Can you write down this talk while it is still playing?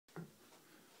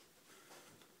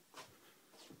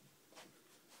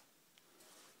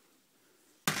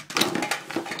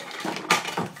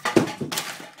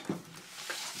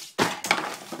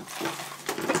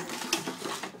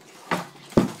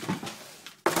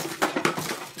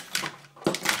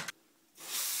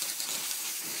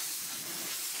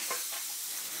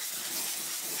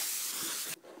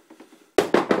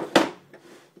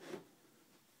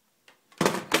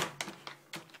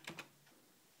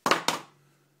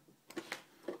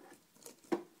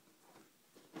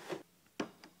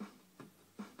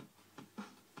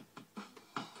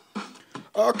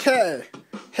Okay,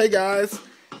 hey guys,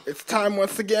 it's time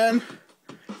once again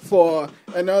for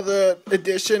another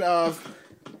edition of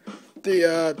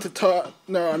the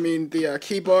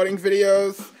keyboarding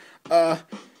videos.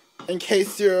 In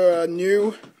case you're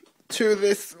new to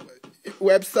this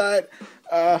website,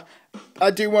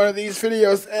 I do one of these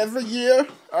videos every year.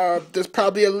 There's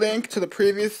probably a link to the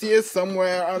previous year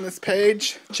somewhere on this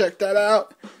page. Check that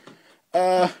out.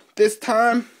 This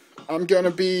time I'm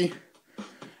gonna be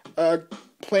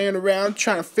playing around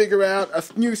trying to figure out a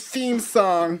new theme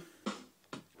song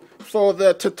for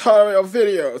the tutorial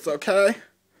videos, okay?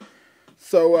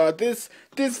 So this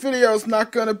video is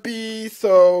not gonna be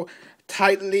so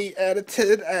tightly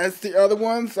edited as the other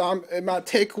ones. It might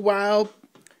take a while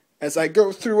as I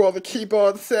go through all the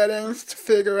keyboard settings to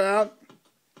figure out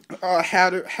how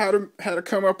to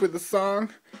come up with a song.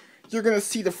 You're gonna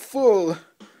see the full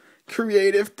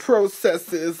creative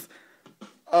processes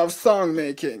of song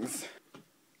makings.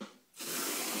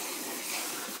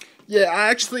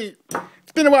 Yeah, it's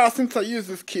been a while since I used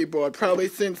this keyboard, probably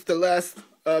since the last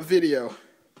video.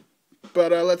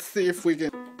 But let's see if we can.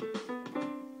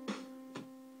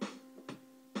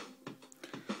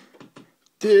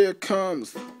 Here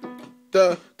comes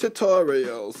the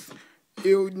tutorials.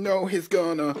 You know he's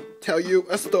gonna tell you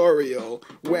a story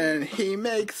when he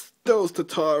makes those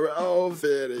tutorial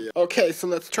videos. Okay, so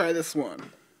let's try this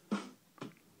one.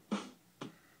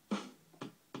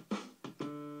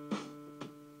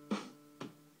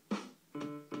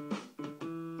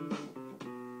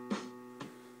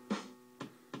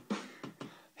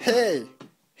 Hey,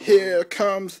 here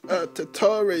comes a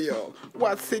tutorial.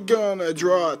 What's he gonna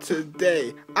draw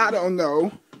today? I don't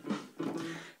know.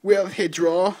 Will he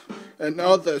draw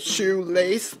another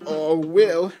shoelace, or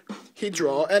will he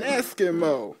draw an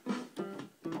Eskimo?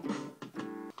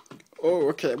 Oh,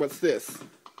 okay, what's this?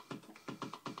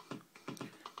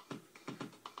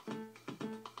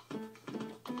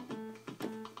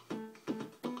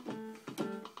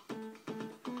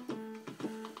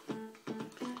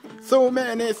 So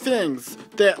many things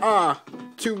there are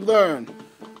to learn.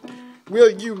 Will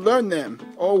you learn them,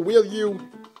 or will you?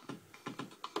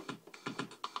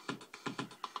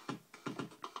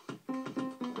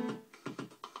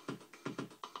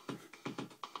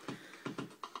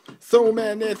 So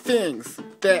many things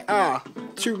there are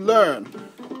to learn.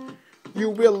 You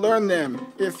will learn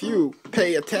them if you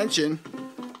pay attention.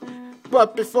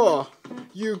 But before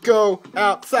you go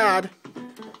outside,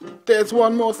 there's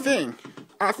one more thing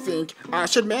I think I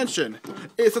should mention.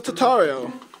 It's a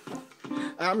tutorial.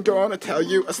 I'm going to tell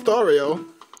you a story.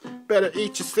 Better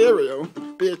eat your cereal,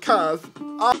 because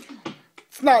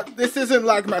this isn't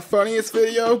like my funniest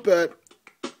video, but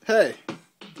hey,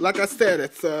 like I said,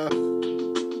 it's 1,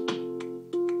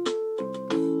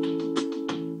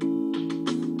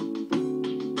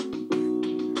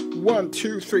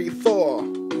 2, 3, 4.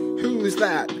 Who's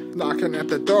that knocking at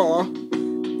the door?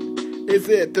 Is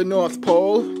it the North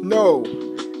Pole? No,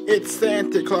 it's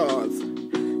Santa Claus.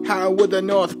 How would the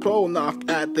North Pole knock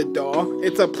at the door?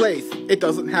 It's a place, it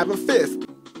doesn't have a fist.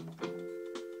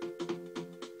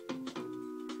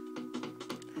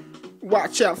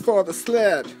 Watch out for the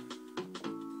sled,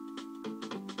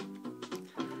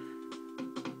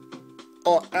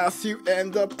 or else you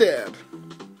end up dead.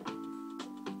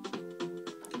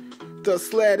 The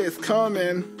sled is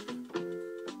coming.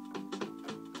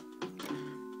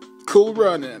 Cool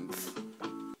run-ins.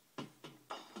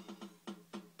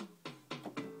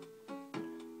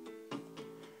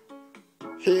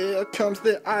 Here comes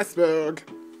the iceberg.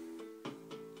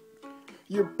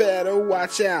 You better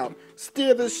watch out.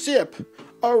 Steer the ship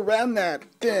around that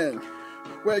thing.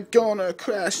 We're gonna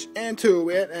crash into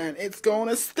it and it's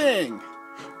gonna sting.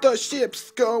 The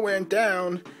ship's going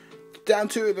down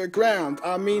to the ground.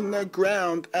 I mean the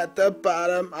ground at the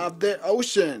bottom of the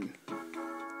ocean.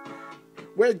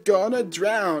 We're gonna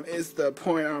drown is the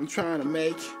point I'm trying to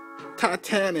make.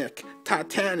 Titanic,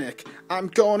 Titanic, I'm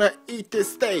gonna eat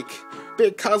this steak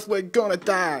because we're gonna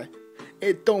die.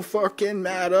 It don't fucking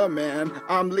matter, man.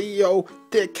 I'm Leo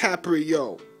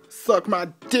DiCaprio. Suck my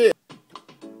dick.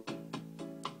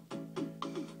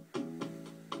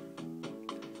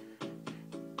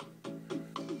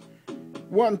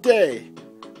 One day,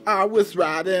 I was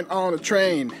riding on a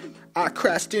train. I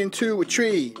crashed into a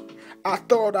tree. I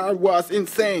thought I was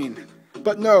insane,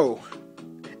 but no.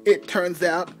 It turns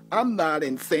out I'm not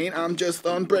insane, I'm just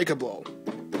unbreakable.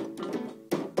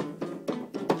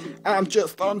 I'm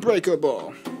just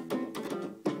unbreakable.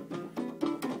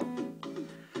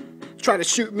 Try to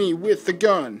shoot me with the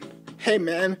gun. Hey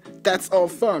man, that's all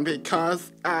fun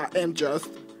because I am just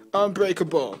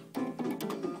unbreakable.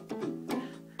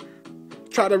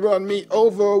 try to run me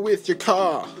over with your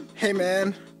car. Hey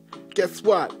man, guess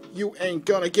what? You ain't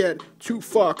gonna get too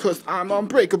far, 'cause I'm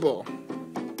unbreakable.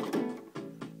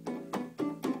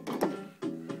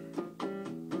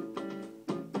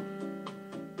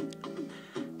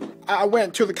 I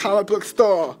went to the comic book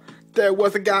store. There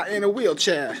was a guy in a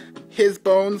wheelchair. His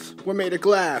bones were made of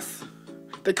glass.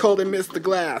 They called him Mr.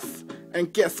 Glass.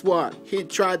 And guess what? He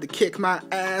tried to kick my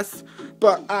ass,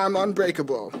 but I'm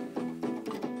unbreakable.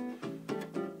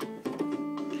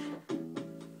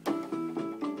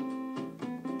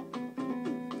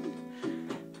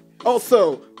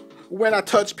 Also, when I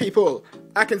touch people,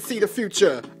 I can see the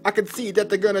future. I can see that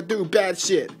they're gonna do bad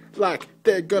shit, like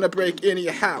they're gonna break into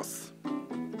your house.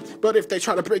 But if they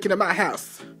try to break into my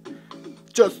house,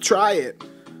 just try it.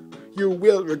 You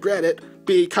will regret it,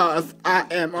 because I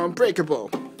am unbreakable.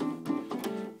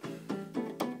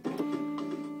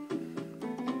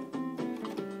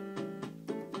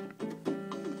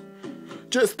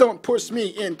 Just don't push me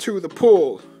into the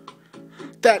pool.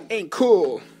 That ain't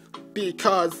cool,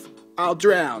 because I'll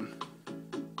drown.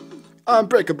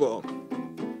 Unbreakable.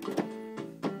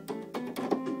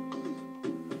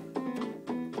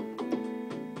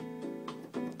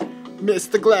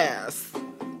 Mr. Glass.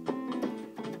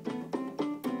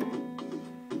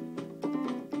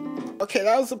 Okay,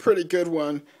 that was a pretty good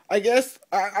one. I guess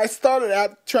I started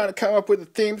out trying to come up with a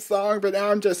theme song, but now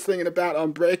I'm just thinking about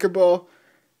Unbreakable.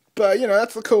 But, you know,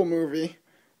 that's a cool movie.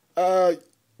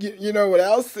 You know what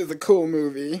else is a cool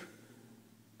movie?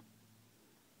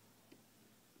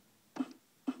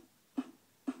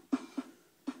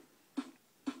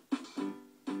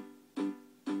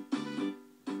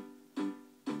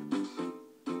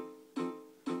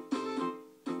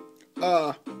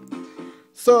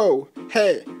 So,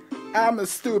 hey, I'm a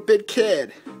stupid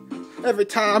kid. Every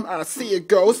time I see a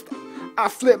ghost, I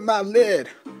flip my lid.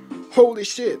 Holy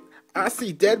shit, I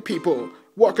see dead people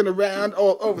walking around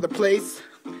all over the place,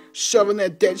 shoving their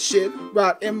dead shit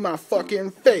right in my fucking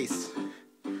face.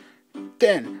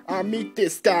 Then I meet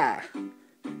this guy.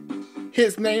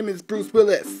 His name is Bruce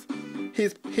Willis.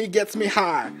 He gets me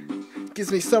high,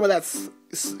 gives me some of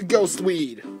that ghost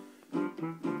weed.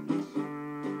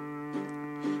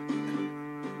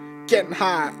 Getting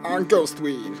high on ghost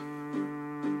weed.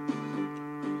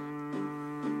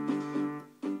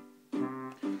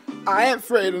 I ain't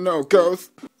afraid of no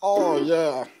ghost. Oh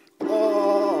yeah.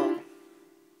 Oh.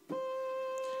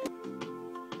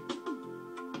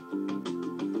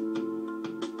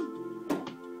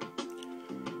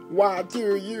 Why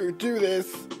do you do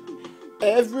this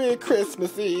every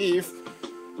Christmas Eve?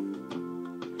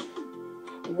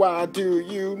 Why do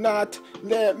you not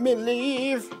let me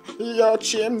leave your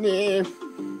chimney?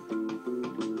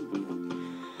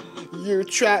 You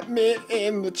trap me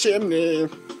in the chimney.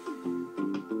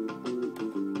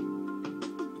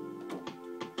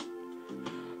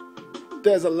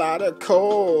 There's a lot of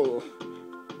coal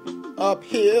up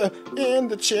here in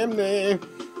the chimney.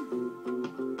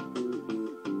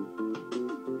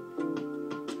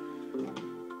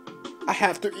 I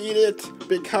have to eat it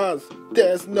because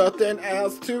there's nothing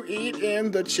else to eat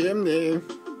in the chimney.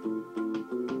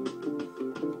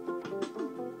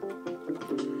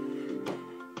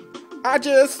 I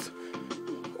just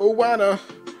wanna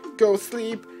go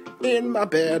sleep in my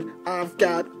bed. I've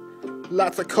got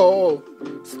lots of coal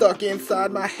stuck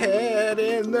inside my head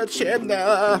in the chimney.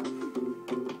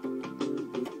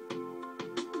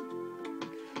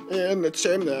 In the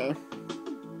chimney.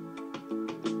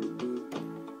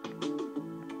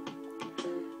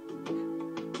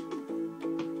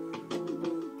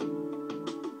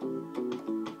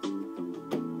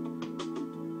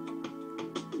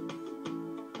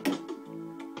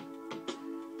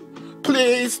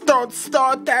 Please don't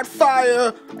start that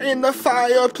fire in the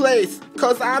fireplace,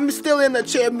 'cause I'm still in the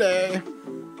chimney.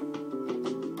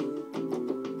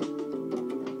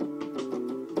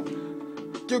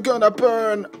 You're gonna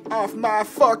burn off my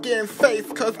fucking face,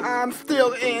 'cause I'm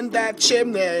still in that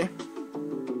chimney.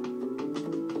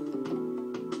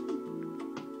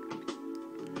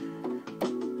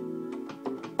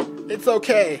 It's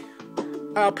okay.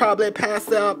 I'll probably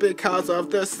pass out because of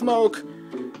the smoke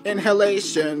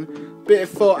inhalation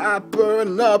before I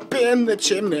burn up in the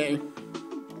chimney.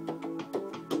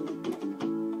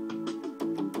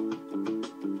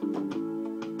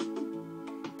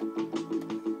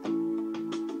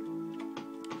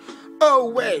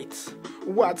 Oh wait,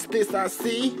 what's this I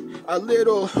see? A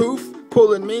little hoof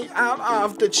pulling me out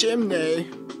of the chimney.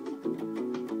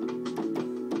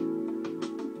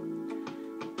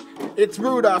 It's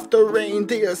Rudolph the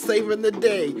reindeer saving the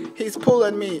day. He's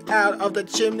pulling me out of the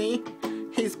chimney.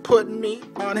 He's putting me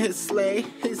on his sleigh.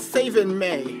 He's saving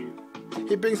me.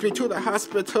 He brings me to the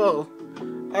hospital.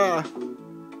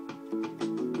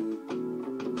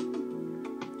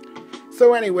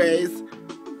 So anyways,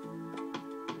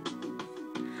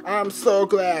 I'm so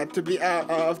glad to be out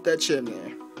of the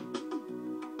chimney.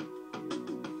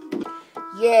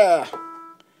 Yeah,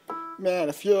 man,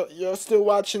 if you're still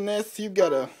watching this, you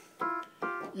gotta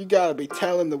be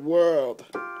telling the world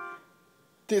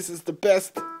this is the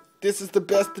best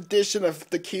edition of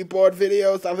the keyboard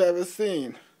videos I've ever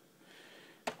seen.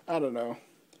 I don't know.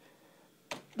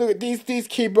 Look, these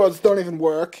keyboards don't even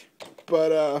work,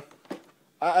 but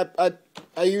I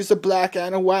use a black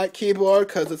and a white keyboard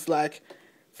because it's like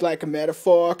a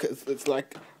metaphor, because it's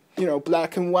like, you know,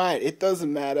 black and white. It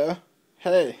doesn't matter.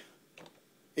 Hey,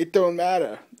 it don't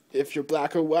matter if you're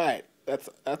black or white.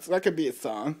 That could be a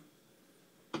song.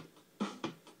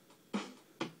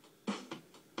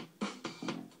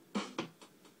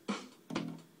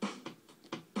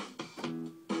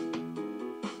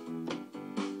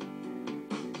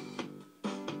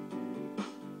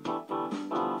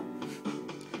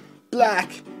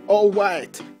 Black or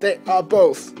white, they are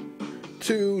both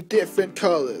two different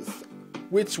colors.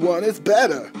 Which one is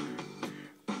better?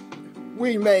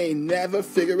 We may never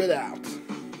figure it out.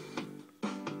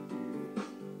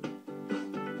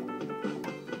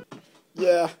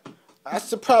 Yeah, I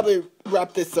should probably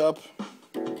wrap this up.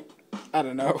 I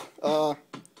don't know.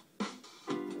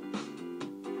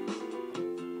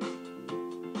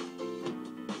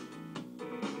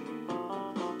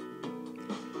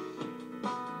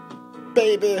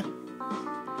 Baby,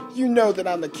 you know that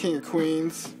I'm the king of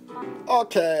queens.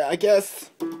 Okay, I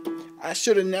guess I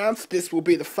should announce this will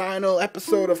be the final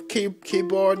episode of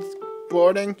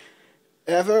keybroading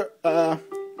ever,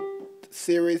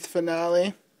 series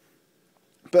finale.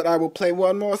 But I will play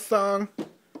one more song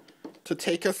to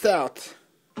take us out.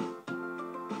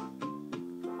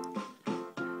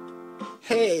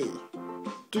 Hey,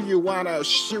 do you wanna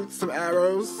shoot some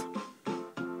arrows?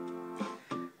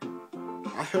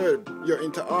 I heard you're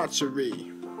into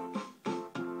archery.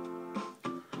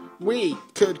 We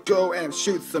could go and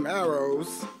shoot some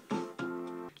arrows.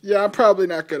 Yeah, I'm probably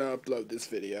not gonna upload this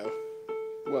video.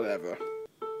 Whatever.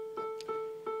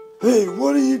 Hey,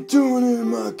 what are you doing in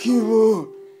my keyboard?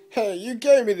 Hey, you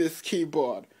gave me this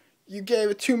keyboard. You gave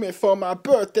it to me for my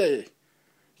birthday.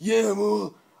 Yeah,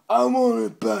 well, I want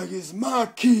it back. It's my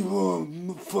keyboard,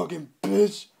 fucking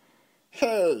bitch.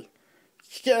 Hey,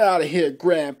 get out of here,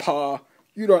 Grandpa.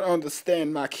 You don't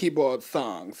understand my keyboard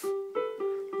songs.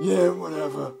 Yeah,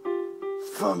 whatever.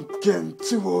 I'm getting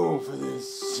too old for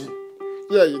this shit.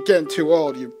 Yeah, you're getting too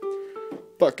old, you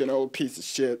fucking old piece of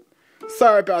shit.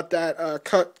 Sorry about that.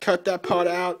 Cut that part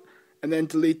out and then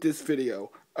delete this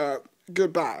video.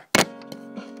 Goodbye.